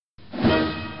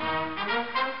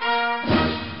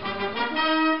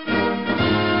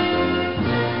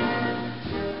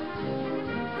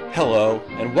Hello,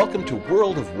 and welcome to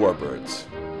World of Warbirds.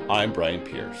 I'm Brian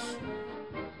Pierce.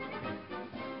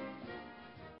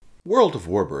 World of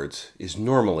Warbirds is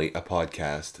normally a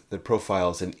podcast that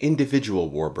profiles an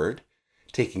individual warbird,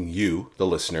 taking you, the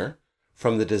listener,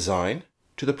 from the design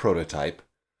to the prototype,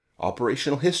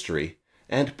 operational history,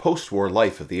 and post-war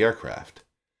life of the aircraft.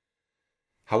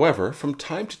 However, from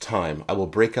time to time, I will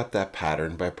break up that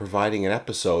pattern by providing an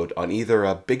episode on either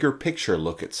a bigger picture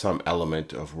look at some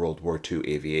element of World War II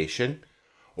aviation,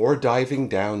 or diving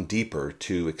down deeper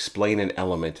to explain an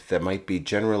element that might be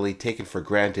generally taken for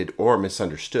granted or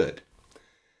misunderstood.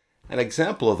 An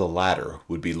example of the latter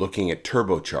would be looking at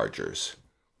turbochargers.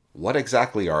 What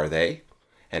exactly are they,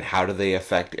 and how do they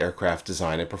affect aircraft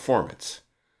design and performance?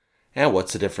 And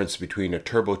what's the difference between a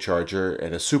turbocharger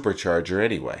and a supercharger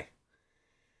anyway?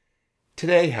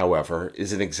 Today, however,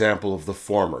 is an example of the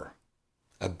former,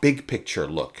 a big picture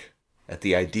look at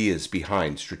the ideas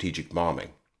behind strategic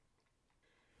bombing.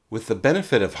 With the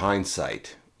benefit of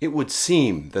hindsight, it would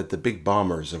seem that the big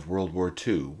bombers of World War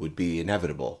II would be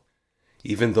inevitable.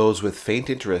 Even those with faint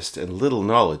interest and little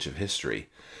knowledge of history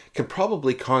can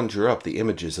probably conjure up the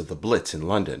images of the Blitz in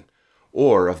London,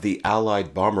 or of the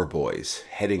Allied bomber boys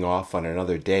heading off on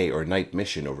another day or night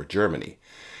mission over Germany.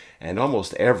 And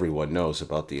almost everyone knows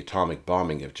about the atomic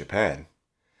bombing of Japan.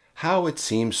 How it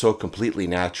seems so completely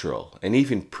natural and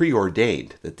even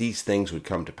preordained that these things would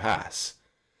come to pass.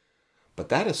 But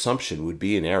that assumption would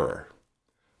be an error.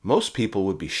 Most people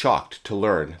would be shocked to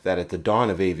learn that at the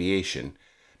dawn of aviation,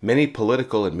 many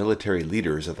political and military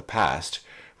leaders of the past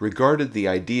regarded the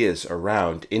ideas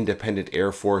around independent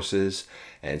air forces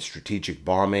and strategic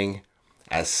bombing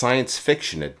as science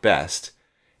fiction at best,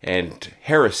 and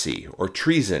heresy or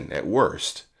treason at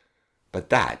worst, but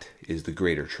that is the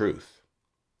greater truth.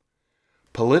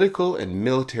 Political and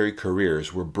military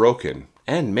careers were broken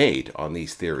and made on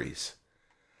these theories.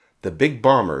 The big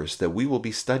bombers that we will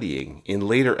be studying in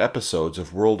later episodes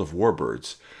of World of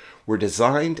Warbirds were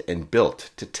designed and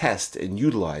built to test and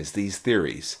utilize these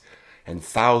theories, and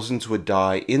thousands would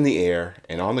die in the air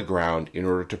and on the ground in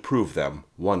order to prove them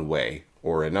one way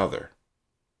or another.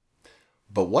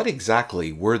 But what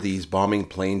exactly were these bombing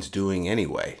planes doing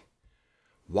anyway?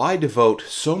 Why devote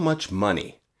so much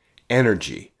money,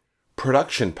 energy,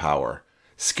 production power,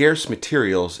 scarce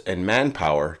materials, and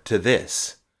manpower to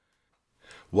this?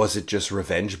 Was it just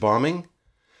revenge bombing?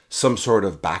 Some sort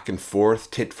of back and forth,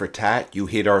 tit for tat, you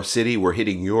hit our city, we're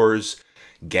hitting yours,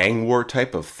 gang war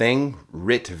type of thing,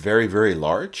 writ very, very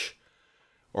large?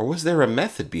 Or was there a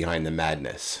method behind the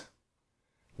madness?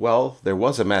 Well, there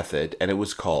was a method, and it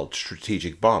was called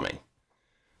strategic bombing.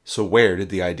 So where did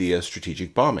the idea of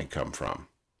strategic bombing come from?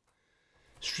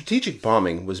 Strategic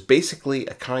bombing was basically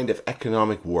a kind of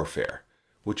economic warfare,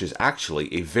 which is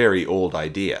actually a very old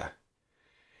idea.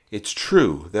 It's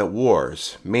true that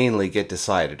wars mainly get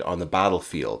decided on the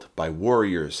battlefield by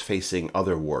warriors facing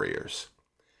other warriors.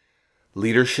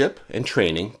 Leadership and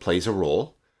training plays a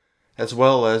role, as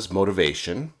well as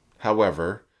motivation.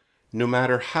 However, no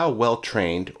matter how well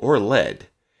trained or led,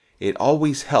 it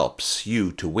always helps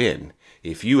you to win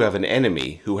if you have an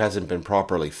enemy who hasn't been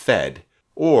properly fed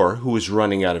or who is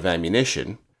running out of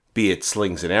ammunition, be it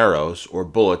slings and arrows or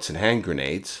bullets and hand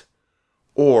grenades,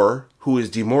 or who is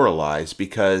demoralized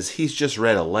because he's just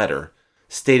read a letter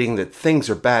stating that things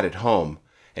are bad at home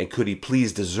and could he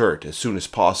please desert as soon as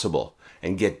possible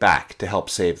and get back to help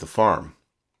save the farm.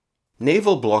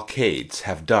 Naval blockades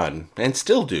have done and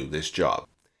still do this job.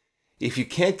 If you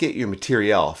can't get your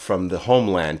materiel from the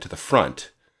homeland to the front,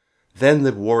 then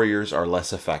the warriors are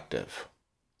less effective.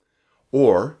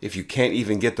 Or, if you can't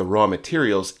even get the raw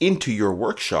materials into your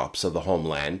workshops of the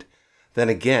homeland, then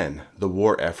again, the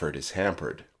war effort is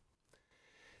hampered.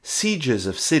 Sieges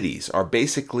of cities are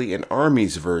basically an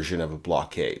army's version of a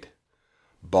blockade.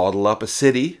 Bottle up a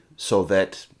city so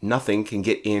that nothing can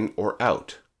get in or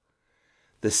out.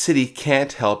 The city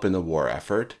can't help in the war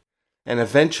effort, and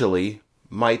eventually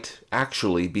might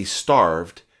actually be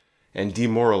starved and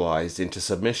demoralized into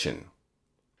submission.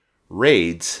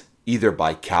 Raids, either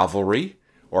by cavalry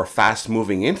or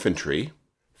fast-moving infantry,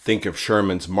 think of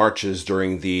Sherman's marches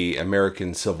during the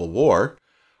American Civil War,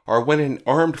 are when an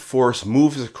armed force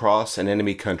moves across an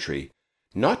enemy country,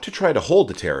 not to try to hold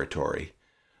the territory,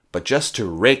 but just to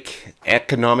wreak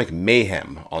economic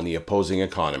mayhem on the opposing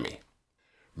economy.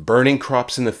 Burning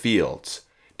crops in the fields,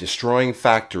 destroying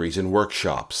factories and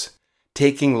workshops,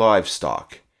 taking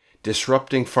livestock,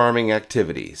 disrupting farming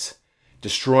activities,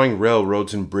 destroying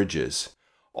railroads and bridges,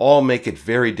 all make it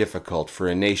very difficult for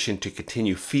a nation to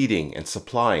continue feeding and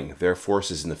supplying their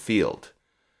forces in the field.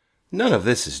 None of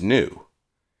this is new.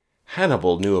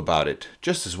 Hannibal knew about it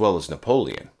just as well as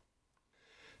Napoleon.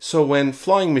 So when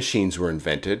flying machines were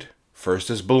invented,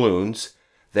 first as balloons,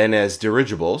 then as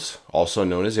dirigibles, also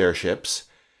known as airships,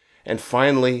 and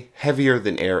finally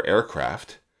heavier-than-air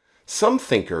aircraft, some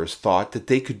thinkers thought that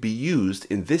they could be used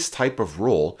in this type of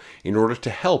role in order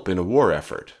to help in a war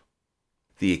effort.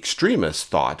 The extremists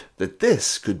thought that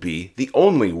this could be the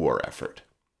only war effort.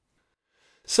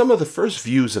 Some of the first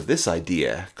views of this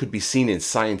idea could be seen in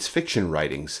science fiction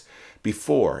writings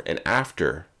before and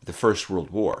after the First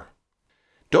World War.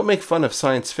 Don't make fun of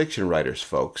science fiction writers,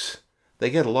 folks. They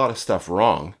get a lot of stuff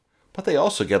wrong, but they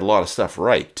also get a lot of stuff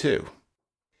right, too.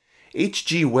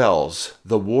 H.G. Wells'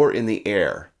 The War in the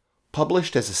Air,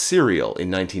 published as a serial in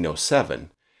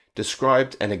 1907,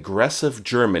 described an aggressive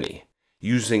Germany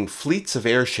using fleets of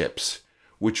airships,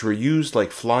 which were used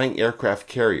like flying aircraft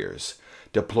carriers,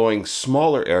 deploying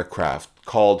smaller aircraft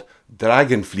called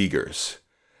Drachenfliegers,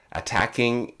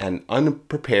 attacking an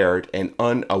unprepared and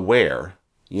unaware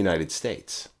United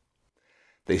States.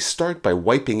 They start by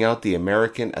wiping out the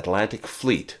American Atlantic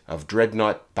fleet of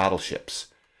dreadnought battleships,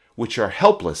 which are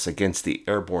helpless against the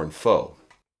airborne foe.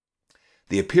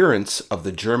 The appearance of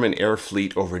the German air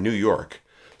fleet over New York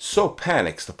so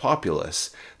panics the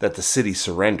populace that the city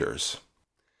surrenders.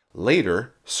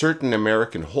 Later, certain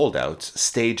American holdouts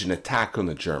stage an attack on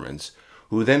the Germans,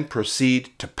 who then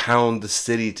proceed to pound the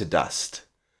city to dust.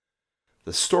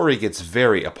 The story gets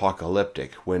very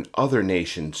apocalyptic when other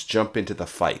nations jump into the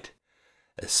fight,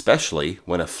 especially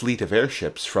when a fleet of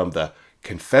airships from the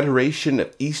Confederation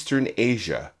of Eastern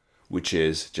Asia, which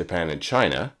is Japan and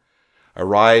China,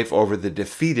 arrive over the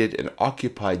defeated and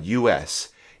occupied U.S.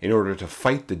 in order to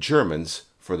fight the Germans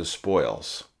for the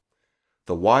spoils.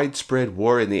 The widespread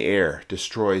war in the air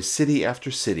destroys city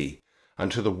after city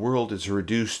until the world is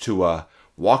reduced to a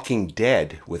Walking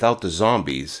Dead without the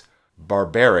zombies,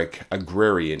 barbaric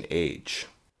agrarian age.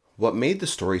 What made the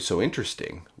story so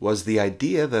interesting was the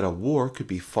idea that a war could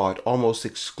be fought almost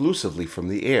exclusively from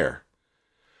the air.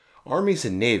 Armies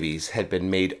and navies had been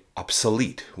made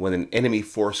obsolete when an enemy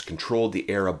force controlled the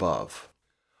air above.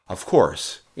 Of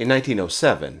course, in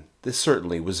 1907, this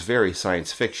certainly was very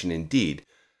science fiction indeed,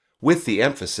 with the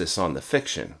emphasis on the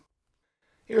fiction.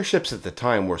 Airships at the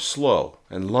time were slow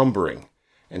and lumbering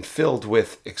and filled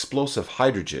with explosive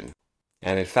hydrogen,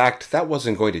 and in fact that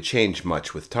wasn't going to change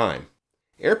much with time.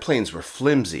 Airplanes were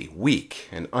flimsy, weak,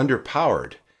 and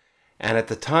underpowered, and at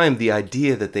the time the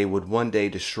idea that they would one day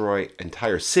destroy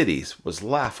entire cities was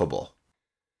laughable.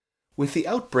 With the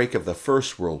outbreak of the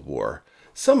First World War,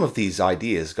 some of these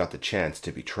ideas got the chance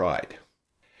to be tried.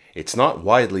 It's not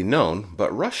widely known,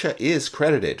 but Russia is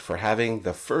credited for having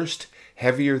the first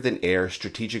heavier-than-air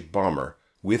strategic bomber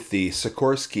with the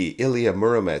Sikorsky Ilya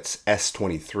Muromets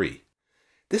S-23.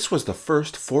 This was the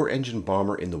first four-engine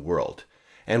bomber in the world,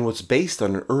 and was based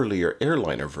on an earlier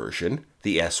airliner version,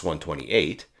 the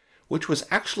S-128, which was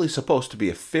actually supposed to be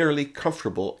a fairly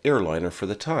comfortable airliner for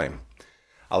the time,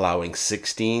 allowing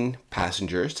 16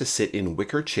 passengers to sit in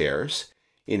wicker chairs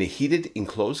in a heated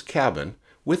enclosed cabin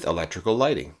with electrical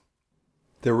lighting.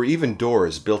 There were even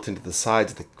doors built into the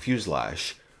sides of the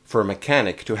fuselage for a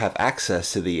mechanic to have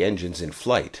access to the engines in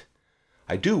flight.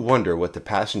 I do wonder what the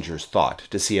passengers thought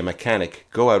to see a mechanic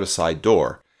go out a side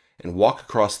door and walk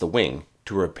across the wing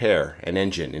to repair an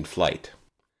engine in flight.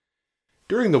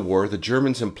 During the war, the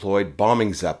Germans employed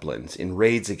bombing zeppelins in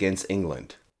raids against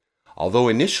England. Although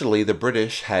initially the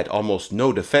British had almost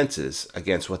no defenses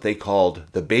against what they called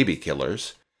the baby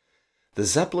killers, the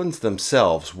Zeppelins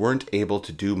themselves weren't able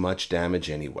to do much damage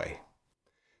anyway.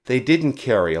 They didn't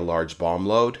carry a large bomb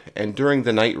load, and during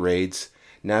the night raids,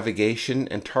 navigation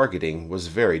and targeting was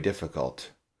very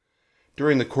difficult.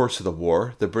 During the course of the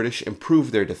war, the British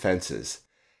improved their defenses,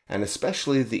 and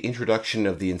especially the introduction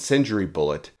of the incendiary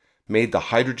bullet made the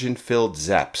hydrogen-filled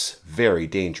Zeps very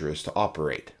dangerous to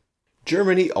operate.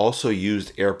 Germany also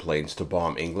used airplanes to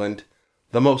bomb England,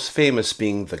 the most famous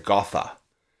being the Gotha.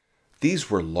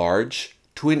 These were large,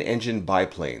 twin-engine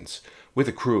biplanes with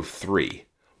a crew of 3,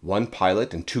 1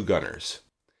 pilot and 2 gunners.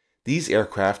 These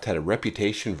aircraft had a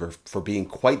reputation for being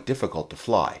quite difficult to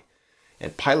fly,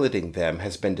 and piloting them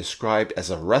has been described as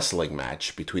a wrestling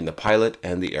match between the pilot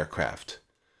and the aircraft.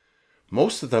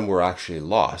 Most of them were actually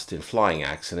lost in flying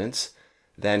accidents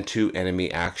than to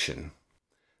enemy action.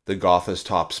 The Gotha's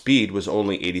top speed was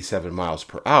only 87 miles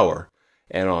per hour,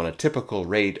 and on a typical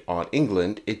raid on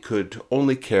England, it could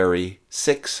only carry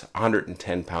 6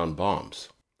 110-pound bombs.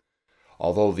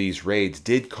 Although these raids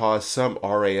did cause some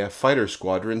RAF fighter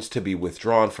squadrons to be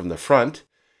withdrawn from the front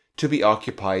to be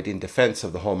occupied in defense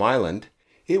of the home island,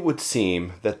 it would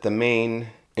seem that the main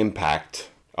impact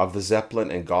of the Zeppelin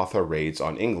and Gotha raids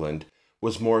on England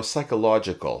was more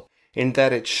psychological in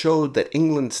that it showed that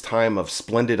England's time of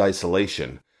splendid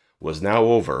isolation was now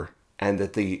over and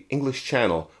that the English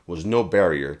Channel was no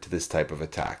barrier to this type of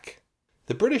attack.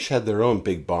 The British had their own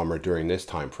big bomber during this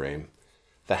time frame,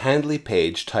 the Handley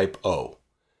Page Type O.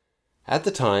 At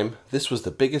the time, this was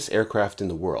the biggest aircraft in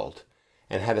the world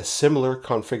and had a similar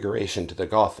configuration to the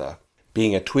Gotha,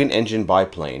 being a twin-engine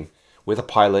biplane with a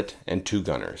pilot and 2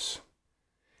 gunners.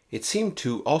 It seemed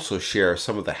to also share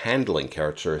some of the handling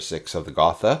characteristics of the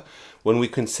Gotha when we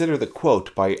consider the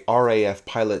quote by RAF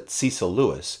pilot Cecil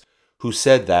Lewis, who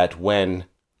said that when,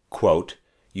 quote,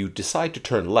 you decide to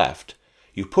turn left,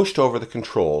 you pushed over the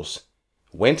controls,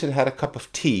 went and had a cup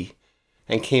of tea,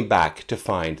 and came back to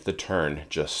find the turn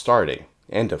just starting,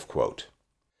 end of quote.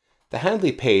 The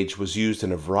Handley Page was used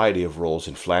in a variety of roles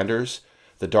in Flanders,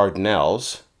 the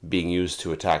Dardanelles, being used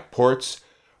to attack ports,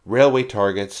 railway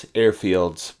targets,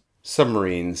 airfields,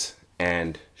 submarines,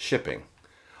 and shipping.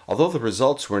 Although the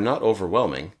results were not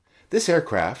overwhelming, this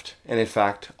aircraft, and in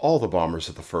fact all the bombers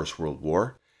of the First World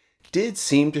War, did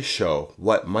seem to show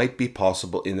what might be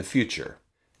possible in the future,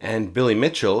 and Billy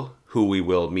Mitchell, who we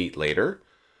will meet later,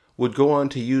 would go on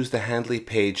to use the Handley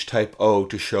Page Type O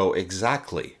to show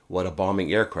exactly what a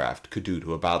bombing aircraft could do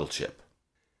to a battleship.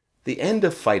 The end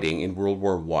of fighting in World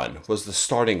War I was the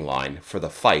starting line for the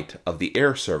fight of the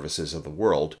air services of the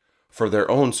world for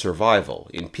their own survival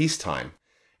in peacetime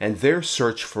and their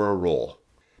search for a role.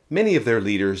 Many of their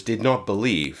leaders did not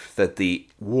believe that the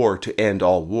war to end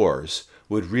all wars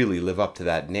would really live up to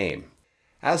that name.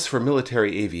 As for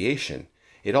military aviation,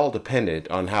 it all depended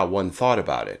on how one thought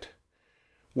about it.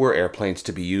 Were airplanes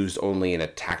to be used only in a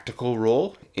tactical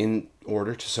role in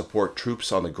order to support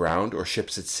troops on the ground or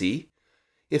ships at sea?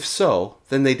 If so,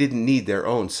 then they didn't need their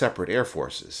own separate air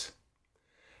forces.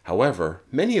 However,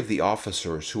 many of the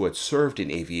officers who had served in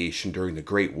aviation during the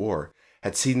Great War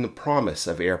had seen the promise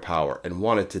of air power and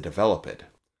wanted to develop it.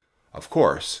 Of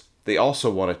course, they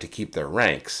also wanted to keep their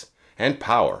ranks and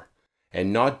power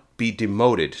and not be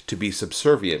demoted to be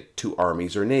subservient to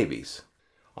armies or navies.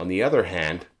 On the other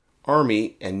hand,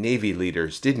 Army and Navy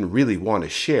leaders didn't really want to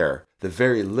share the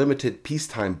very limited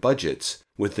peacetime budgets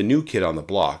with the new kid on the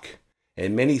block,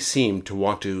 and many seemed to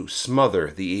want to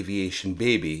smother the aviation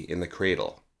baby in the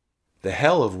cradle. The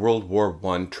hell of World War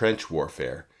I trench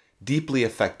warfare deeply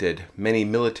affected many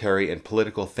military and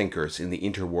political thinkers in the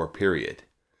interwar period.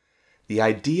 The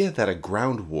idea that a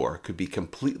ground war could be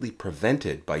completely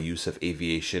prevented by use of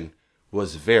aviation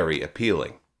was very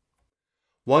appealing.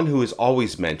 One who is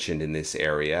always mentioned in this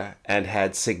area and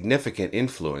had significant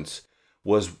influence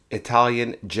was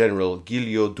Italian General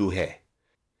Giulio Douhet.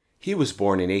 He was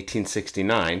born in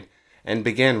 1869 and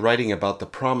began writing about the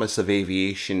promise of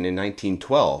aviation in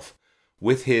 1912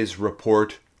 with his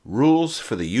report Rules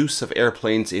for the Use of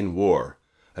Airplanes in War,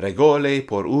 Regole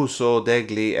por uso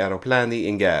degli aeroplani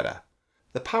in guerra.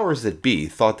 The powers that be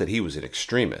thought that he was an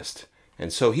extremist,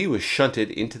 and so he was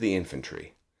shunted into the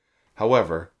infantry.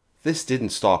 However, this didn't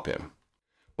stop him.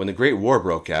 When the Great War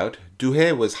broke out,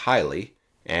 Douhet was highly,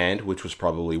 and, which was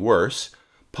probably worse,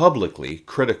 publicly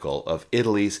critical of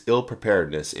Italy's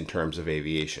ill-preparedness in terms of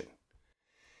aviation.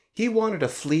 He wanted a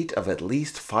fleet of at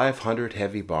least 500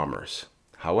 heavy bombers.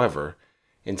 However,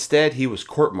 instead he was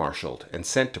court-martialed and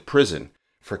sent to prison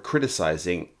for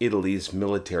criticizing Italy's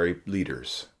military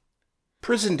leaders.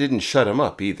 Prison didn't shut him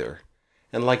up either,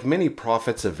 and like many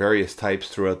prophets of various types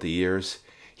throughout the years,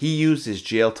 he used his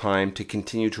jail time to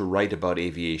continue to write about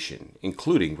aviation,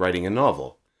 including writing a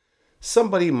novel.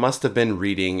 Somebody must have been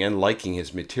reading and liking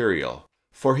his material,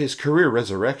 for his career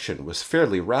resurrection was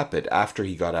fairly rapid after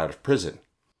he got out of prison.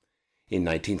 In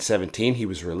 1917 he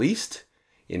was released.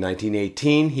 In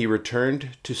 1918 he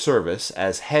returned to service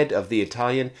as head of the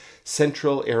Italian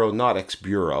Central Aeronautics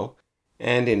Bureau,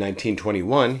 and in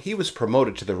 1921 he was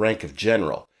promoted to the rank of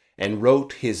general and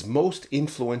wrote his most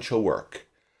influential work,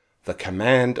 The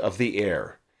Command of the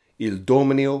Air, Il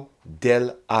Dominio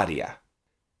dell'Aria.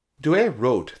 Douhet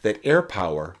wrote that air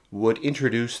power would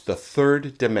introduce the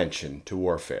third dimension to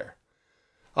warfare.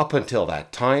 Up until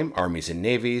that time, armies and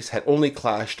navies had only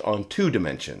clashed on 2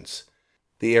 dimensions.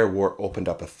 The air war opened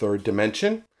up a third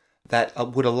dimension that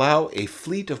would allow a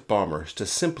fleet of bombers to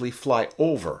simply fly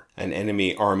over an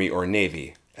enemy army or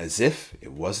navy as if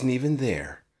it wasn't even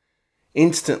there,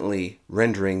 instantly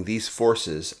rendering these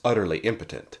forces utterly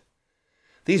impotent.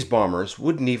 These bombers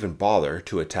wouldn't even bother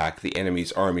to attack the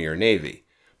enemy's army or navy,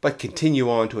 but continue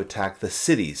on to attack the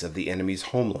cities of the enemy's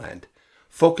homeland,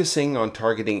 focusing on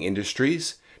targeting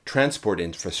industries, transport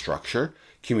infrastructure,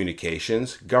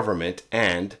 communications, government,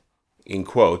 and, in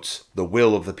quotes, the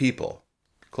will of the people,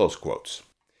 close quotes.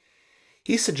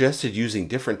 He suggested using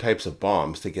different types of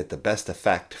bombs to get the best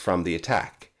effect from the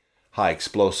attack. High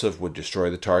explosive would destroy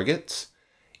the targets,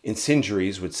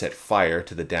 incendiaries would set fire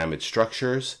to the damaged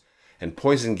structures, and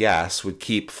poison gas would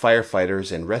keep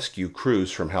firefighters and rescue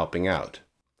crews from helping out.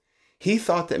 He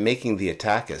thought that making the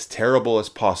attack as terrible as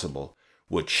possible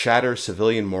would shatter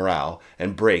civilian morale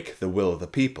and break the will of the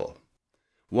people.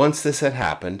 Once this had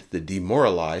happened, the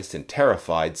demoralized and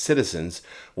terrified citizens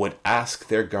would ask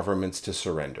their governments to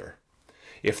surrender.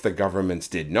 If the governments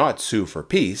did not sue for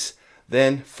peace,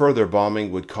 then further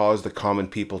bombing would cause the common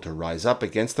people to rise up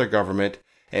against their government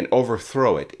and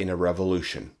overthrow it in a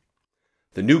revolution.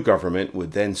 The new government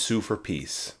would then sue for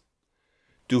peace.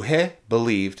 Douhet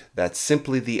believed that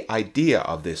simply the idea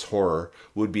of this horror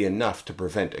would be enough to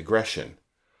prevent aggression.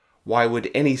 Why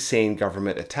would any sane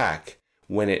government attack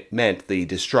when it meant the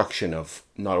destruction of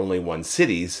not only one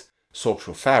city's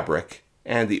social fabric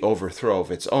and the overthrow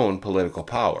of its own political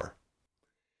power?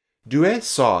 Douhet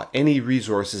saw any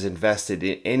resources invested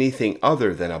in anything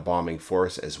other than a bombing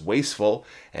force as wasteful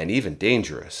and even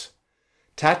dangerous.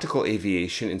 Tactical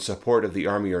aviation in support of the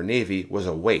Army or Navy was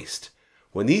a waste,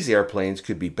 when these airplanes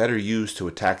could be better used to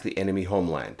attack the enemy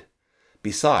homeland.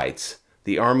 Besides,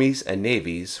 the armies and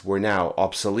navies were now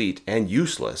obsolete and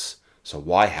useless, so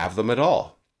why have them at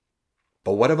all?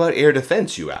 But what about air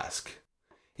defense, you ask?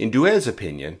 In Douhet's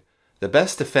opinion, the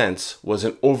best defense was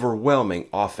an overwhelming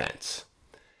offense.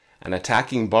 An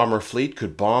attacking bomber fleet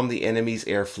could bomb the enemy's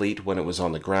air fleet when it was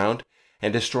on the ground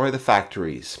and destroy the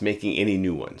factories, making any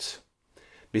new ones.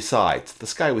 Besides, the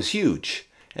sky was huge,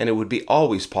 and it would be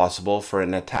always possible for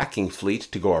an attacking fleet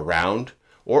to go around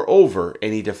or over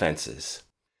any defenses.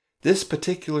 This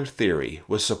particular theory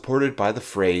was supported by the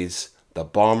phrase, "The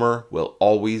bomber will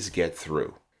always get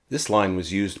through." This line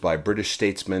was used by British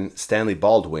statesman Stanley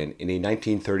Baldwin in a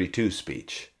 1932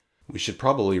 speech. We should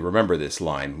probably remember this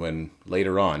line when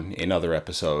later on in other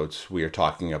episodes we are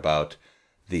talking about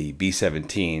the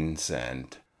B-17s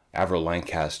and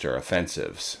Avro-Lancaster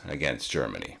offensives against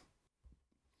Germany.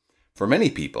 For many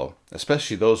people,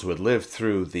 especially those who had lived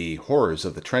through the horrors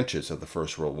of the trenches of the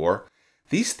First World War,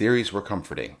 these theories were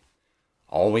comforting.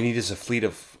 All we need is a fleet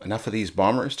of enough of these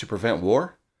bombers to prevent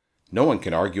war? No one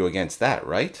can argue against that,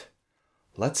 right?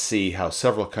 Let's see how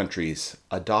several countries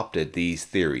adopted these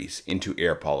theories into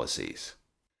air policies.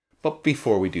 But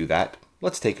before we do that,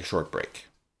 let's take a short break.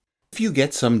 If you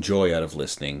get some joy out of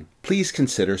listening, please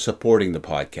consider supporting the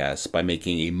podcast by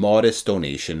making a modest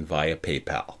donation via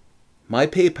PayPal. My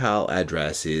PayPal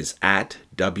address is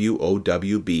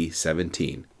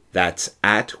 @WOWB17. That's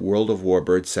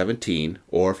 @WorldOfWarbirds17,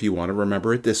 or if you want to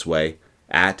remember it this way,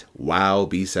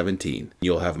 @WowB17.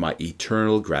 You'll have my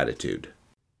eternal gratitude.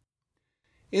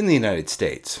 In the United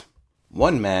States,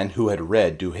 one man who had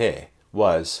read Douhet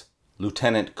was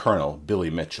Lieutenant Colonel Billy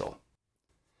Mitchell.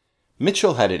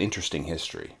 Mitchell had an interesting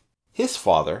history. His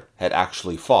father had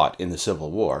actually fought in the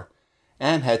Civil War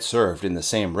and had served in the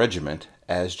same regiment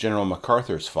as General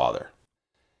MacArthur's father.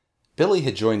 Billy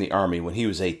had joined the Army when he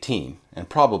was 18 and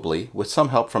probably, with some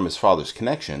help from his father's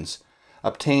connections,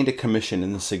 obtained a commission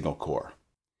in the Signal Corps.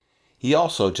 He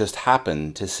also just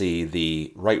happened to see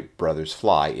the Wright brothers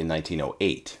fly in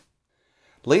 1908.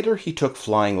 Later, he took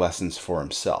flying lessons for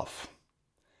himself.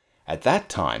 At that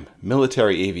time,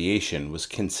 military aviation was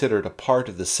considered a part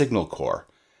of the Signal Corps,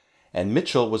 and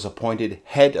Mitchell was appointed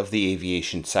head of the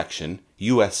aviation section,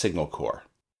 U.S. Signal Corps.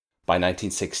 By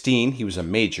 1916, he was a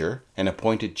major and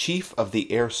appointed chief of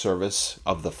the Air Service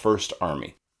of the First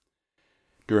Army.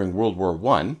 During World War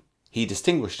I, he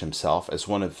distinguished himself as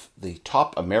one of the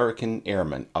top American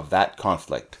airmen of that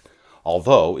conflict,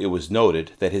 although it was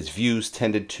noted that his views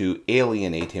tended to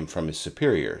alienate him from his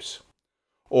superiors.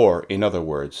 Or, in other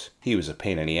words, he was a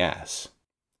pain in the ass.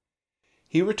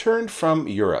 He returned from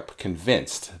Europe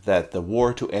convinced that the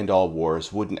war to end all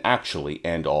wars wouldn't actually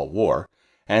end all war,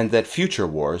 and that future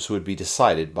wars would be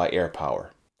decided by air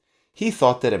power. He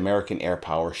thought that American air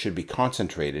power should be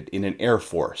concentrated in an air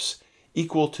force,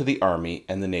 equal to the Army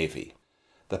and the Navy.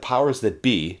 The powers that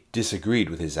be disagreed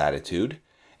with his attitude,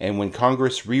 and when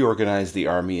Congress reorganized the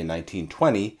Army in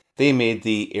 1920, they made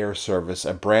the Air Service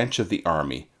a branch of the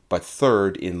Army, but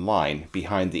third in line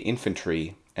behind the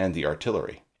infantry and the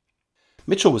artillery.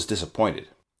 Mitchell was disappointed,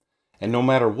 and no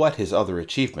matter what his other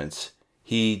achievements,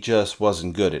 he just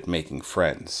wasn't good at making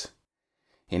friends.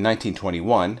 In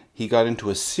 1921, he got into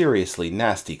a seriously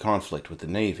nasty conflict with the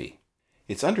Navy.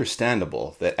 It's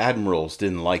understandable that admirals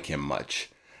didn't like him much,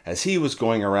 as he was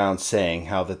going around saying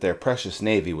how that their precious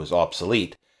Navy was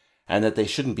obsolete, and that they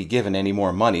shouldn't be given any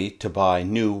more money to buy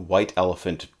new White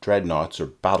Elephant dreadnoughts or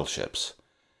battleships.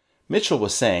 Mitchell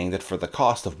was saying that for the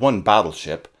cost of one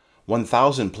battleship,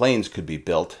 1,000 planes could be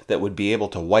built that would be able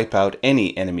to wipe out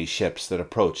any enemy ships that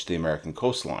approached the American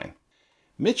coastline.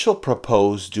 Mitchell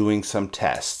proposed doing some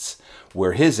tests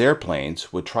where his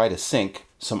airplanes would try to sink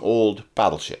some old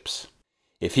battleships.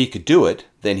 If he could do it,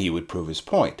 then he would prove his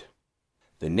point.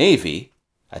 The Navy,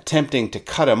 attempting to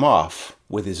cut him off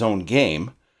with his own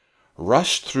game,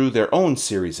 rushed through their own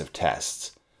series of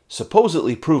tests,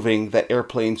 supposedly proving that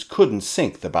airplanes couldn't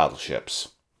sink the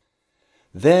battleships.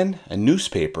 Then a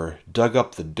newspaper dug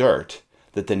up the dirt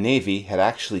that the Navy had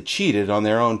actually cheated on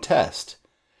their own test,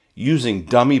 using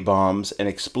dummy bombs and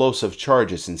explosive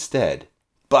charges instead.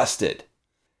 Busted!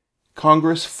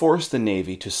 Congress forced the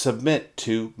Navy to submit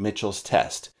to Mitchell's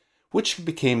test, which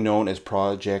became known as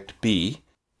Project B.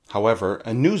 However,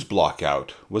 a news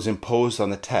blockout was imposed on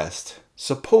the test,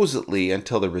 supposedly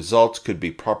until the results could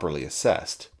be properly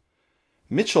assessed.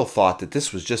 Mitchell thought that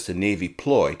this was just a Navy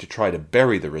ploy to try to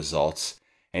bury the results,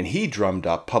 and he drummed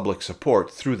up public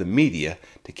support through the media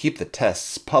to keep the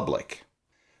tests public.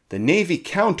 The Navy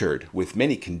countered with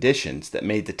many conditions that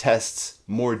made the tests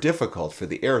more difficult for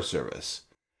the Air Service.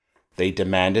 They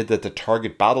demanded that the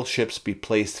target battleships be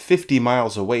placed 50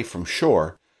 miles away from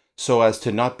shore so as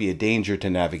to not be a danger to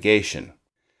navigation.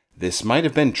 This might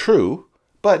have been true,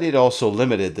 but it also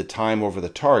limited the time over the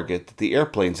target that the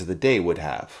airplanes of the day would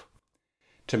have.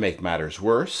 To make matters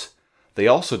worse, they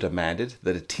also demanded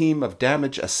that a team of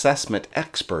damage assessment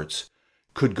experts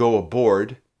could go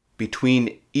aboard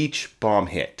between each bomb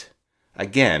hit.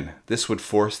 Again, this would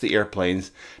force the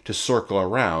airplanes to circle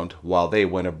around while they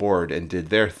went aboard and did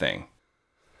their thing.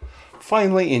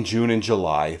 Finally, in June and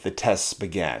July, the tests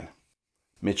began.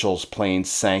 Mitchell's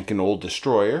planes sank an old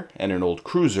destroyer and an old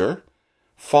cruiser,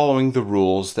 following the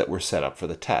rules that were set up for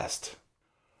the test.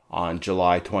 On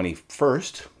July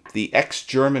 21st, the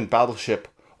ex-German battleship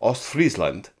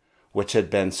Ostfriesland, which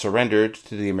had been surrendered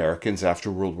to the Americans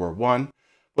after World War I,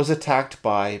 was attacked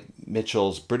by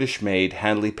Mitchell's British-made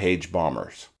Handley Page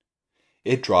bombers.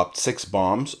 It dropped 6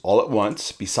 bombs all at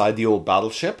once beside the old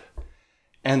battleship,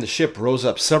 and the ship rose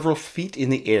up several feet in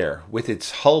the air with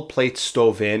its hull plates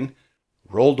stove in,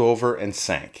 rolled over, and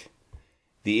sank.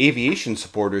 The aviation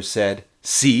supporters said,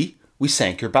 "See, we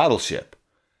sank your battleship."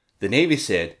 The Navy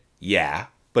said, "Yeah,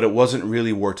 but it wasn't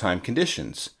really wartime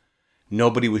conditions.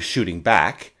 Nobody was shooting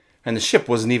back, and the ship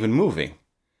wasn't even moving."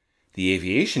 The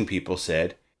aviation people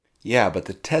said, "Yeah, but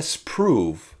the tests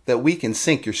prove that we can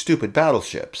sink your stupid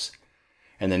battleships."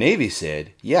 And the Navy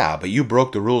said, "Yeah, but you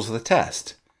broke the rules of the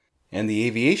test." And the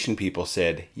aviation people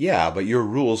said, "Yeah, but your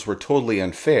rules were totally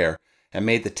unfair and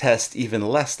made the test even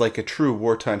less like a true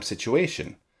wartime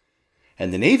situation."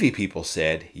 And the Navy people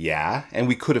said, "Yeah, and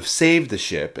we could have saved the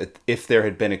ship if there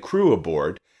had been a crew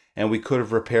aboard, and we could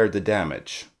have repaired the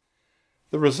damage."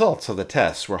 The results of the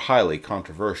tests were highly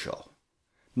controversial.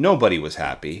 Nobody was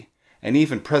happy, and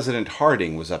even President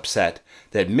Harding was upset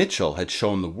that Mitchell had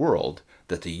shown the world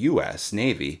that the U.S.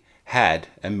 Navy had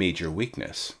a major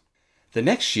weakness. The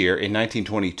next year, in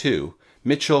 1922,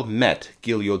 Mitchell met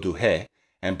Guillaume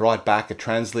and brought back a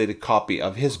translated copy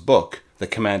of his book, The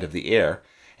Command of the Air,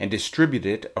 and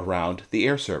distributed it around the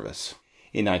Air Service.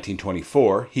 In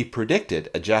 1924, he predicted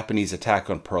a Japanese attack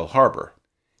on Pearl Harbor.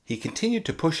 He continued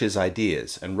to push his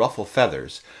ideas and ruffle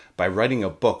feathers by writing a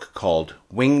book called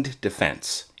Winged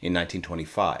Defense in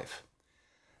 1925.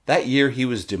 That year he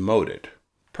was demoted,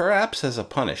 perhaps as a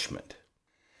punishment.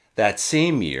 That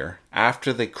same year,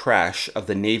 after the crash of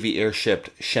the Navy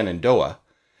airship Shenandoah,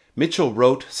 Mitchell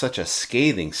wrote such a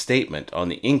scathing statement on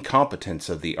the incompetence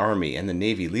of the Army and the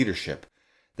Navy leadership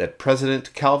that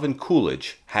President Calvin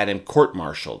Coolidge had him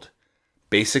court-martialed,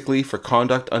 basically for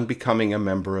conduct unbecoming a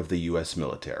member of the U.S.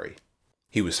 military.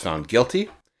 He was found guilty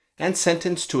and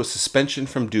sentenced to a suspension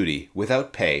from duty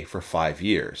without pay for 5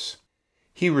 years.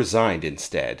 He resigned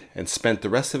instead and spent the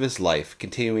rest of his life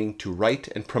continuing to write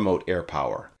and promote air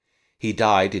power. He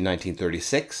died in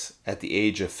 1936 at the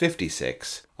age of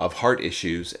 56 of heart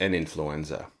issues and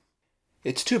influenza.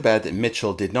 It's too bad that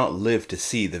Mitchell did not live to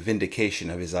see the vindication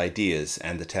of his ideas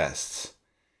and the tests.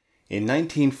 In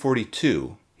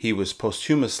 1942, he was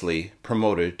posthumously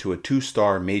promoted to a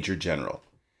 2-star Major General.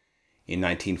 In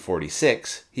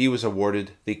 1946, he was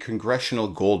awarded the Congressional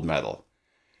Gold Medal,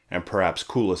 and perhaps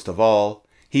coolest of all,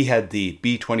 he had the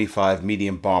B-25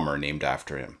 medium bomber named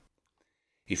after him.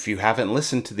 If you haven't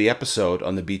listened to the episode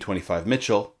on the B-25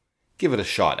 Mitchell, give it a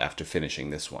shot after finishing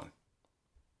this one.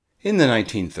 In the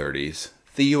 1930s,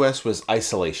 the U.S. was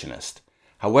isolationist.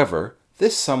 However,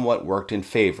 this somewhat worked in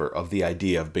favor of the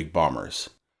idea of big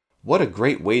bombers. What a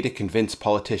great way to convince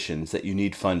politicians that you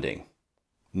need funding.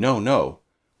 No,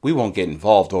 we won't get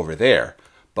involved over there,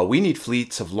 but we need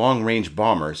fleets of long-range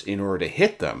bombers in order to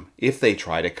hit them if they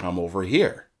try to come over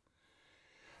here.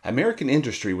 American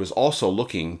industry was also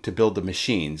looking to build the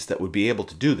machines that would be able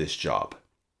to do this job.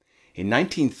 In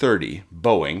 1930,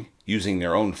 Boeing, using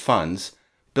their own funds,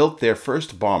 built their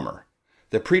first bomber,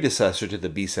 the predecessor to the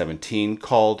B-17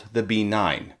 called the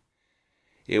B-9.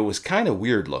 It was kind of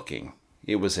weird looking.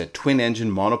 It was a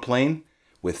twin-engine monoplane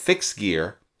with fixed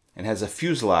gear and has a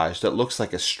fuselage that looks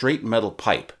like a straight metal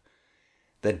pipe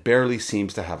that barely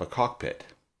seems to have a cockpit.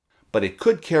 But it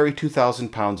could carry 2,000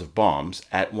 pounds of bombs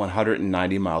at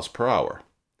 190 miles per hour.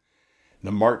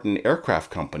 The Martin Aircraft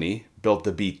Company built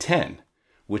the B-10,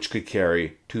 which could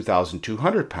carry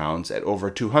 2,200 pounds at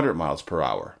over 200 miles per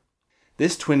hour.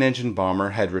 This twin-engine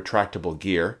bomber had retractable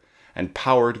gear and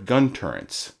powered gun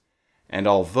turrets, and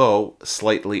although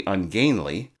slightly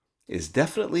ungainly, is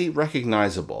definitely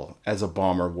recognizable as a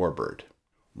bomber warbird.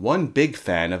 One big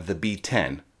fan of the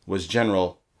B-10 was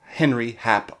General Henry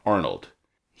Hap Arnold.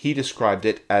 He described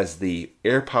it as the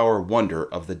air power wonder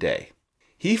of the day.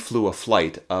 He flew a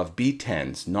flight of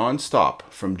B-10s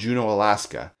non-stop from Juneau,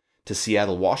 Alaska to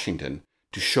Seattle, Washington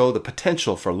to show the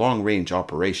potential for long-range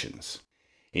operations.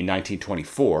 In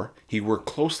 1924, he worked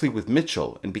closely with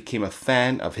Mitchell and became a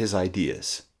fan of his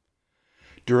ideas.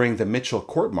 During the Mitchell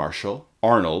court-martial,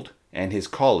 Arnold and his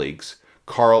colleagues,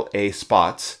 Carl A.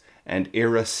 Spaatz and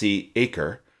Ira C.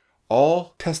 Aker,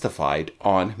 all testified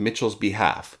on Mitchell's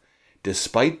behalf,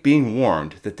 despite being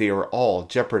warned that they were all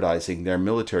jeopardizing their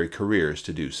military careers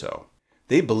to do so.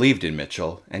 They believed in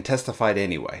Mitchell and testified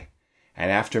anyway,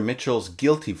 and after Mitchell's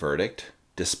guilty verdict,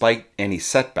 despite any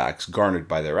setbacks garnered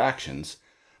by their actions,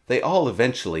 they all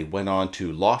eventually went on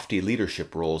to lofty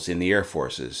leadership roles in the Air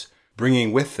Forces,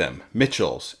 bringing with them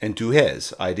Mitchell's and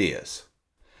Douhet's ideas.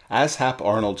 As Hap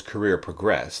Arnold's career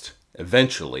progressed,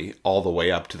 eventually all the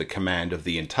way up to the command of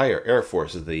the entire Air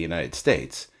Force of the United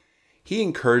States, he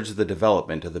encouraged the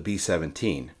development of the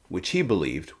B-17, which he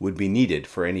believed would be needed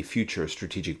for any future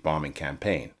strategic bombing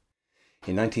campaign.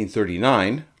 In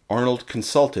 1939, Arnold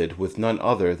consulted with none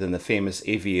other than the famous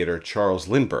aviator Charles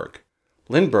Lindbergh.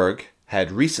 Lindbergh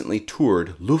had recently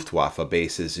toured Luftwaffe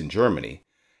bases in Germany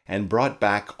and brought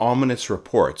back ominous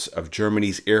reports of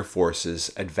Germany's Air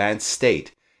Force's advanced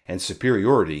state and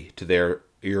superiority to their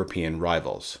European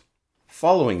rivals.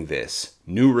 Following this,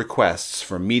 new requests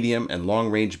for medium and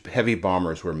long-range heavy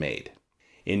bombers were made.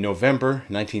 In November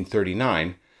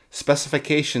 1939,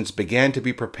 specifications began to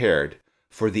be prepared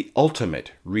for the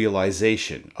ultimate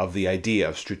realization of the idea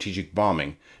of strategic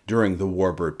bombing during the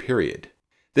warbird period.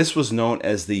 This was known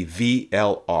as the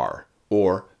VLR,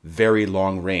 or Very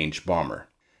Long Range Bomber.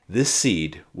 This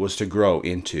seed was to grow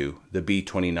into the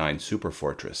B-29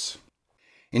 Superfortress.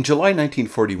 In July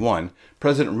 1941,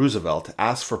 President Roosevelt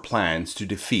asked for plans to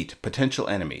defeat potential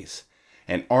enemies,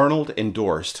 and Arnold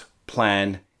endorsed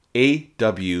Plan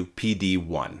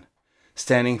AWPD-1,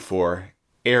 standing for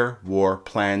Air War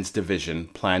Plans Division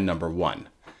Plan No. 1.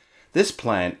 This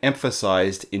plan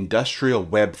emphasized industrial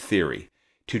web theory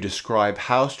to describe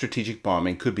how strategic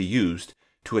bombing could be used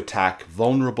to attack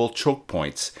vulnerable choke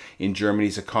points in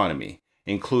Germany's economy,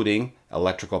 including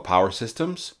electrical power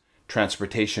systems,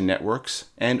 transportation networks,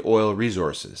 and oil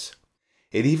resources.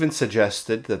 It even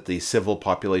suggested that the civil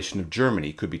population of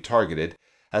Germany could be targeted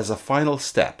as a final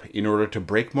step in order to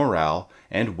break morale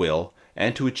and will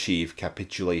and to achieve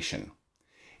capitulation.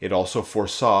 It also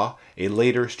foresaw a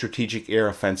later strategic air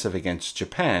offensive against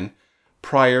Japan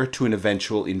prior to an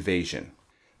eventual invasion.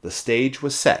 The stage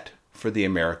was set for the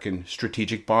American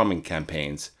strategic bombing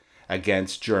campaigns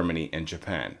against Germany and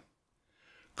Japan.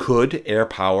 Could air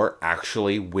power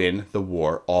actually win the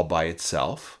war all by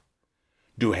itself?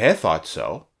 Douhet thought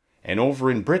so, and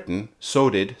over in Britain, so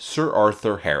did Sir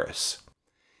Arthur Harris.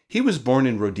 He was born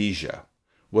in Rhodesia,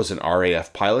 was an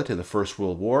RAF pilot in the First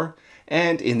World War,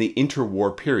 and in the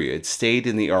interwar period stayed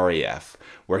in the RAF,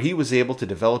 where he was able to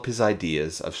develop his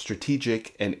ideas of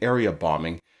strategic and area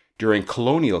bombing during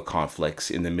colonial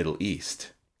conflicts in the Middle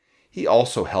East. He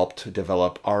also helped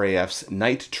develop RAF's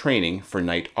night training for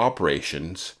night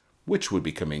operations, which would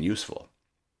become useful.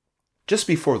 Just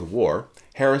before the war,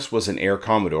 Harris was an air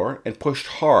commodore and pushed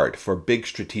hard for big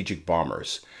strategic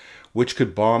bombers, which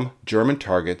could bomb German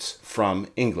targets from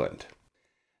England.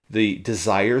 The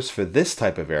desires for this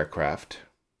type of aircraft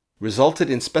resulted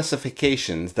in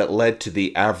specifications that led to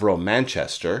the Avro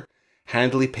Manchester,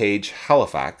 Handley Page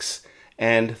Halifax,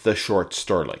 and the Short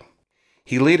Stirling.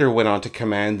 He later went on to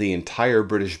command the entire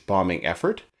British bombing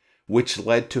effort, which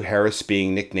led to Harris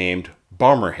being nicknamed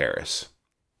Bomber Harris.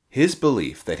 His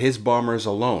belief that his bombers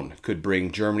alone could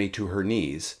bring Germany to her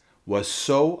knees was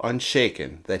so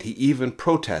unshaken that he even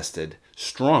protested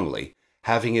strongly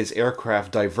having his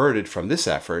aircraft diverted from this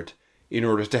effort in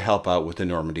order to help out with the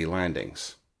Normandy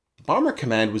landings. Bomber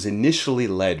Command was initially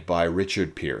led by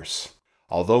Richard Pearse.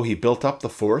 Although he built up the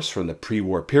force from the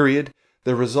pre-war period,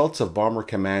 The results of Bomber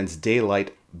Command's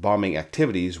daylight bombing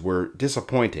activities were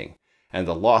disappointing, and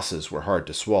the losses were hard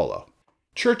to swallow.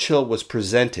 Churchill was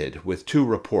presented with two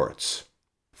reports.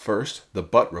 First, the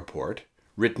Butt Report,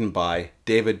 written by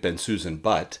David Bensusan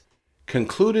Butt,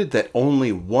 concluded that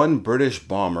only one British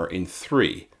bomber in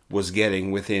 3 was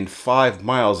getting within 5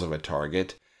 miles of a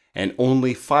target, and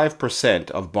only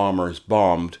 5% of bombers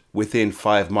bombed within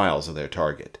 5 miles of their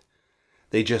target.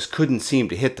 They just couldn't seem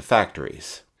to hit the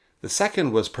factories. The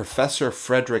second was Professor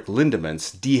Frederick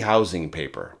Lindemann's dehousing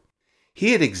paper.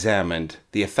 He had examined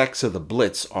the effects of the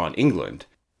Blitz on England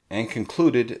and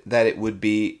concluded that it would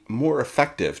be more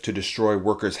effective to destroy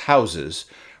workers' houses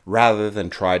rather than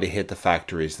try to hit the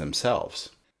factories themselves.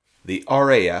 The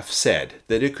RAF said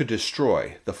that it could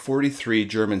destroy the 43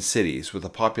 German cities with a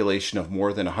population of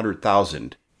more than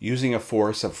 100,000 using a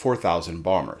force of 4,000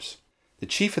 bombers. The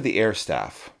Chief of the Air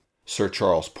Staff, Sir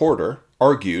Charles Porter,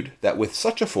 argued that with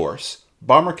such a force,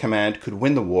 Bomber Command could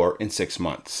win the war in 6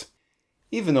 months.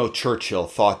 Even though Churchill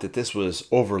thought that this was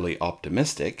overly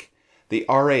optimistic, the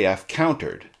RAF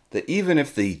countered that even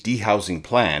if the dehousing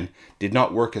plan did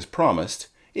not work as promised,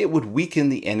 it would weaken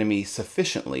the enemy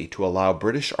sufficiently to allow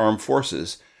British armed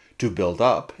forces to build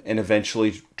up and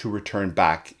eventually to return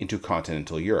back into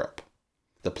continental Europe.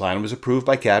 The plan was approved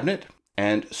by Cabinet,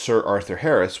 and Sir Arthur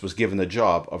Harris was given the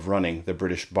job of running the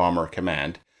British Bomber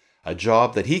Command, a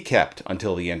job that he kept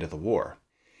until the end of the war.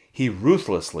 He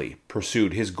ruthlessly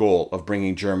pursued his goal of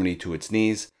bringing Germany to its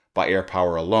knees by air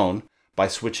power alone, by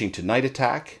switching to night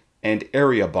attack and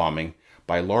area bombing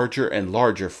by larger and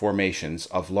larger formations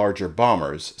of larger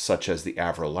bombers such as the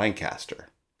Avro Lancaster.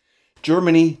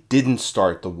 Germany didn't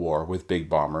start the war with big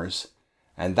bombers,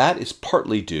 and that is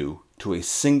partly due to a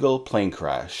single plane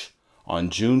crash on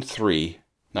June 3,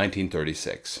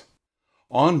 1936.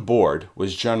 On board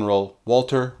was General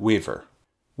Walter Wever.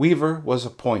 Wever was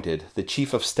appointed the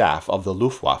Chief of Staff of the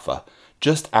Luftwaffe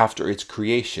just after its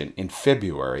creation in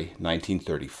February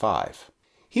 1935.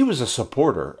 He was a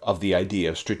supporter of the idea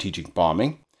of strategic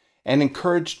bombing and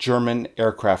encouraged German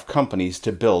aircraft companies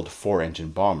to build 4-engine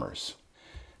bombers.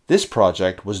 This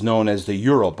project was known as the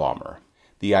Eurobomber.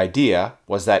 The idea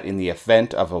was that in the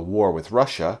event of a war with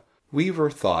Russia,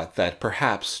 Wever thought that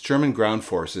perhaps German ground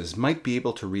forces might be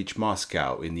able to reach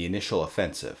Moscow in the initial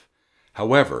offensive.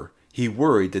 However, he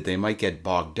worried that they might get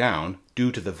bogged down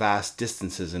due to the vast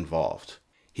distances involved.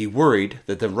 He worried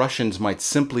that the Russians might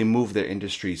simply move their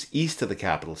industries east of the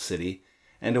capital city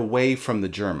and away from the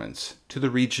Germans to the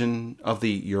region of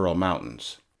the Ural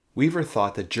Mountains. Wever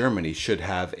thought that Germany should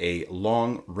have a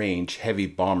long-range heavy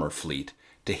bomber fleet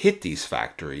to hit these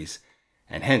factories,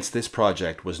 and hence this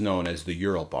project was known as the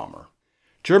Eurobomber.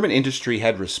 German industry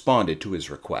had responded to his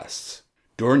requests.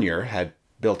 Dornier had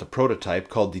built a prototype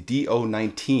called the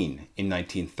Do-19 in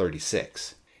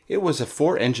 1936. It was a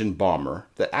 4-engine bomber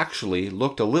that actually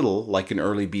looked a little like an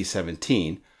early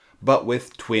B-17, but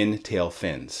with twin tail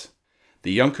fins.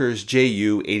 The Junkers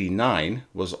Ju-89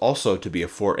 was also to be a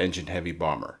 4-engine heavy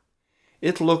bomber.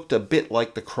 It looked a bit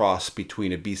like the cross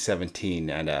between a B-17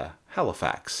 and a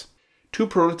Halifax. 2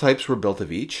 prototypes were built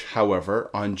of each. However,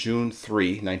 on June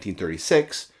 3,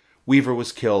 1936, Wever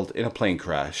was killed in a plane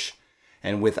crash,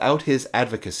 and without his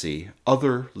advocacy,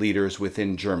 other leaders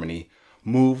within Germany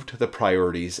moved the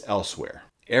priorities elsewhere.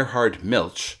 Erhard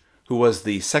Milch, who was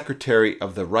the secretary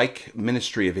of the Reich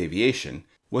Ministry of Aviation,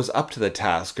 was up to the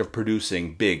task of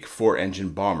producing big 4-engine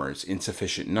bombers in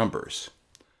sufficient numbers.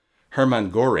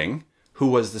 Hermann Göring, who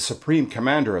was the supreme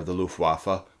commander of the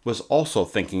Luftwaffe, was also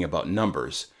thinking about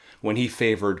numbers when he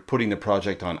favored putting the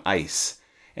project on ice,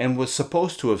 and was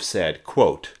supposed to have said,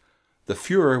 quote, "The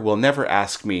Fuhrer will never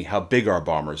ask me how big our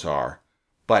bombers are,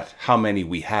 but how many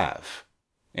we have."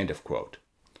 End of quote.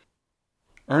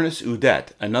 Ernest Udet,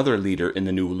 another leader in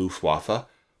the new Luftwaffe,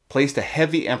 placed a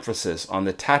heavy emphasis on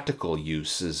the tactical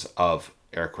uses of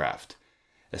aircraft,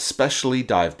 especially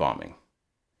dive bombing.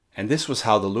 And this was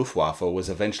how the Luftwaffe was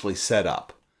eventually set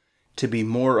up, to be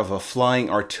more of a flying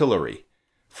artillery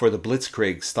for the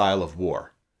Blitzkrieg style of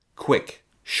war, quick,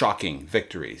 shocking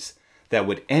victories that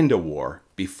would end a war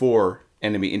before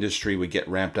enemy industry would get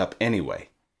ramped up anyway.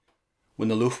 When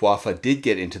the Luftwaffe did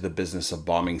get into the business of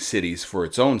bombing cities for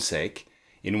its own sake,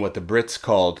 in what the Brits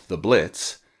called the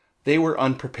Blitz, they were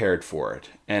unprepared for it,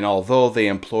 and although they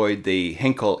employed the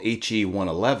Henkel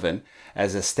HE-111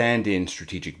 as a stand-in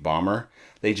strategic bomber,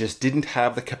 they just didn't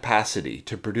have the capacity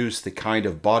to produce the kind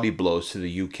of body blows to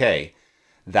the UK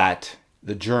that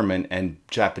the German and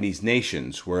Japanese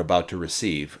nations were about to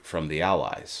receive from the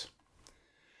Allies.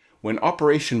 When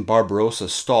Operation Barbarossa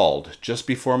stalled just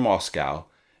before Moscow,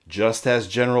 just as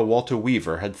General Walter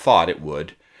Wever had thought it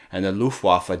would, and the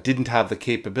Luftwaffe didn't have the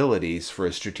capabilities for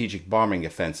a strategic bombing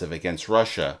offensive against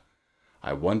Russia,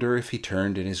 I wonder if he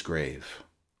turned in his grave.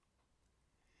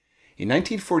 In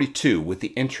 1942, with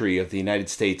the entry of the United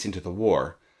States into the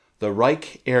war, the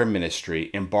Reich Air Ministry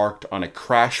embarked on a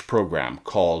crash program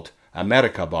called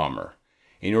Amerika Bomber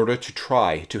in order to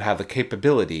try to have the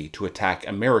capability to attack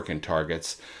American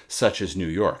targets such as New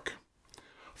York.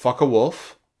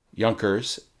 Focke-Wulf,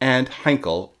 Junkers, and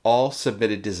Heinkel all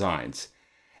submitted designs,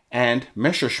 and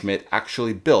Messerschmitt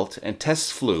actually built and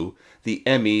test flew the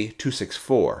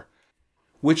Me-264,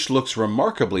 which looks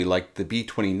remarkably like the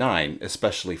B-29,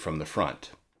 especially from the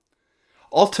front.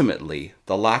 Ultimately,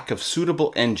 the lack of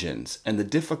suitable engines and the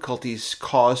difficulties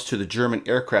caused to the German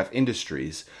aircraft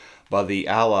industries by the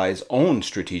Allies' own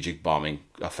strategic bombing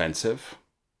offensive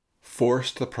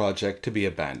forced the project to be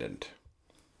abandoned.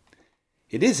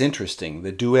 It is interesting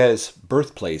that Douhet's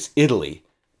birthplace, Italy,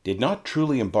 did not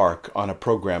truly embark on a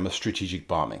program of strategic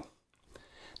bombing.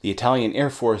 The Italian Air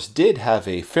Force did have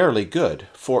a fairly good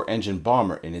four-engine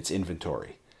bomber in its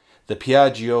inventory, the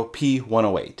Piaggio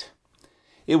P-108.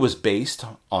 It was based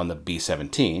on the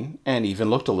B-17 and even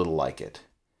looked a little like it.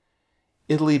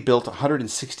 Italy built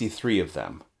 163 of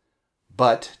them,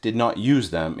 but did not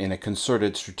use them in a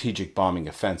concerted strategic bombing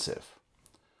offensive.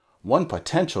 One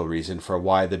potential reason for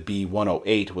why the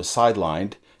B-108 was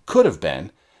sidelined could have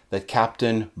been that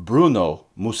Captain Bruno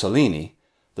Mussolini,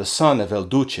 the son of El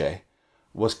Duce,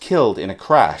 was killed in a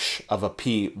crash of a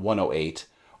P-108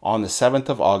 on the 7th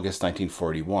of August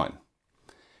 1941.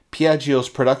 Piaggio's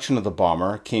production of the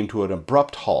bomber came to an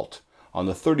abrupt halt on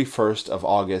the 31st of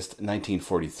August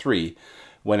 1943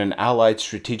 when an Allied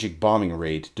strategic bombing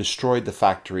raid destroyed the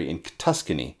factory in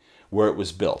Tuscany where it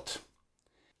was built.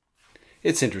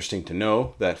 It's interesting to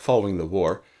know that following the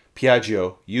war,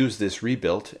 Piaggio used this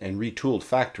rebuilt and retooled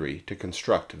factory to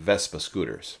construct Vespa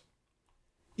scooters.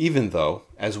 Even though,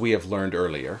 as we have learned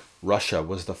earlier, Russia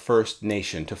was the first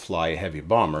nation to fly a heavy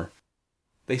bomber,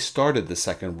 they started the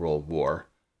Second World War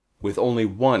with only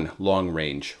one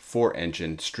long-range,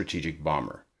 four-engine strategic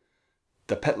bomber,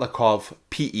 the Petlakov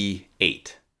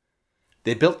PE-8.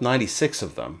 They built 96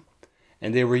 of them,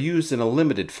 and they were used in a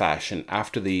limited fashion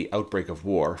after the outbreak of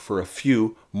war for a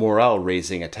few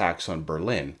morale-raising attacks on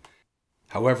Berlin.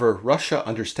 However, Russia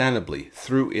understandably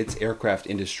threw its aircraft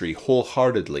industry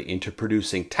wholeheartedly into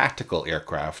producing tactical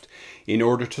aircraft in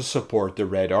order to support the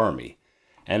Red Army,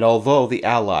 and although the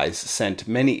Allies sent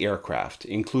many aircraft,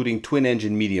 including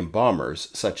twin-engine medium bombers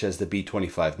such as the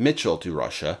B-25 Mitchell to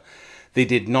Russia, they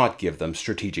did not give them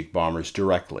strategic bombers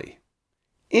directly.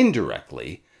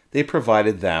 Indirectly, they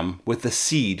provided them with the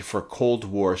seed for Cold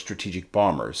War strategic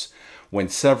bombers when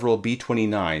several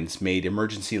B-29s made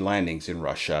emergency landings in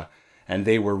Russia, and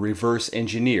they were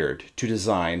reverse-engineered to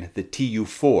design the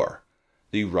Tu-4,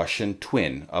 the Russian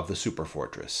twin of the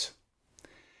Superfortress.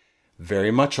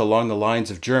 Very much along the lines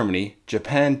of Germany,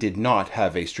 Japan did not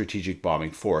have a strategic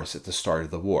bombing force at the start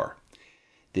of the war.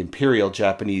 The Imperial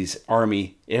Japanese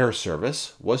Army Air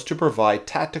Service was to provide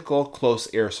tactical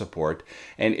close air support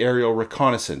and aerial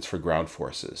reconnaissance for ground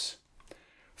forces.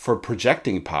 For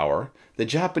projecting power, the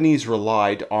Japanese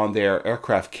relied on their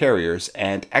aircraft carriers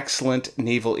and excellent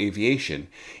naval aviation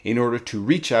in order to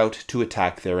reach out to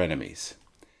attack their enemies.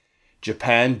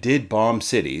 Japan did bomb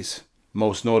cities,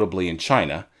 most notably in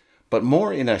China, but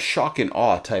more in a shock and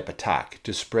awe type attack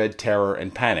to spread terror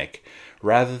and panic,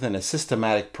 rather than a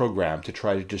systematic program to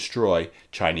try to destroy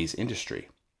Chinese industry.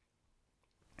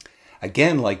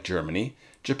 Again, like Germany,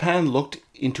 Japan looked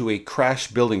into a crash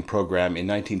building program in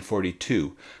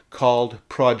 1942 called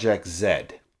Project Z.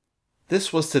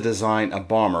 This was to design a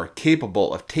bomber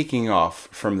capable of taking off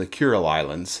from the Kuril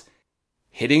Islands,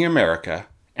 hitting America,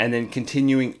 and then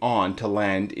continuing on to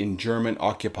land in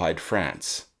German-occupied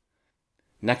France.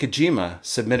 Nakajima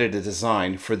submitted a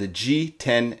design for the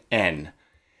G-10N,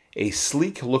 a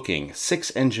sleek-looking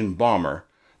six-engine bomber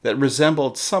that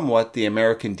resembled somewhat the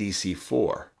American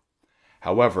DC-4.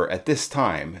 However, at this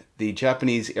time, the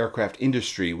Japanese aircraft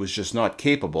industry was just not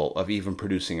capable of even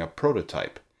producing a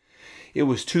prototype. It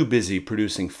was too busy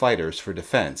producing fighters for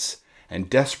defense and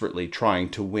desperately trying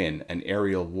to win an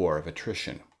aerial war of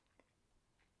attrition.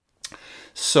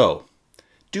 So,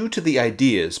 due to the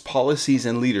ideas, policies,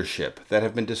 and leadership that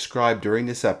have been described during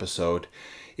this episode,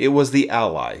 it was the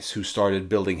Allies who started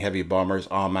building heavy bombers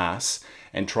en masse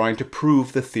and trying to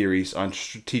prove the theories on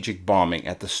strategic bombing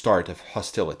at the start of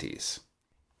hostilities.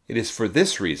 It is for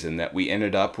this reason that we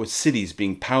ended up with cities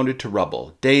being pounded to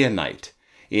rubble day and night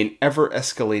in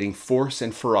ever-escalating force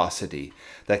and ferocity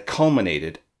that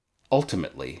culminated,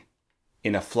 ultimately,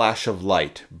 in a flash of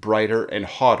light brighter and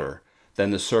hotter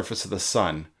than the surface of the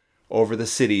sun over the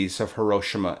cities of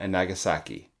Hiroshima and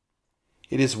Nagasaki.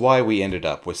 It is why we ended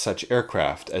up with such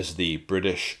aircraft as the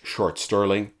British Short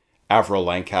Stirling, Avro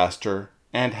Lancaster,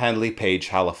 and Handley Page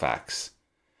Halifax,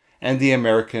 and the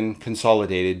American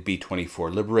Consolidated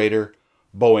B-24 Liberator,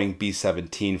 Boeing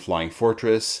B-17 Flying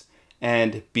Fortress,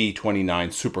 and B-29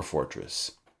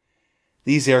 Superfortress.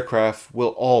 These aircraft will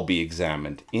all be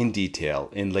examined in detail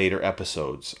in later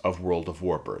episodes of World of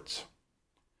Warbirds.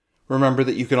 Remember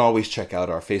that you can always check out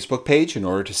our Facebook page in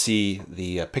order to see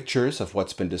the pictures of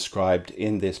what's been described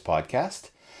in this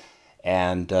podcast.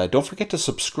 And don't forget to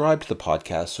subscribe to the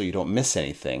podcast so you don't miss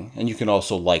anything. And you can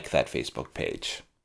also like that Facebook page.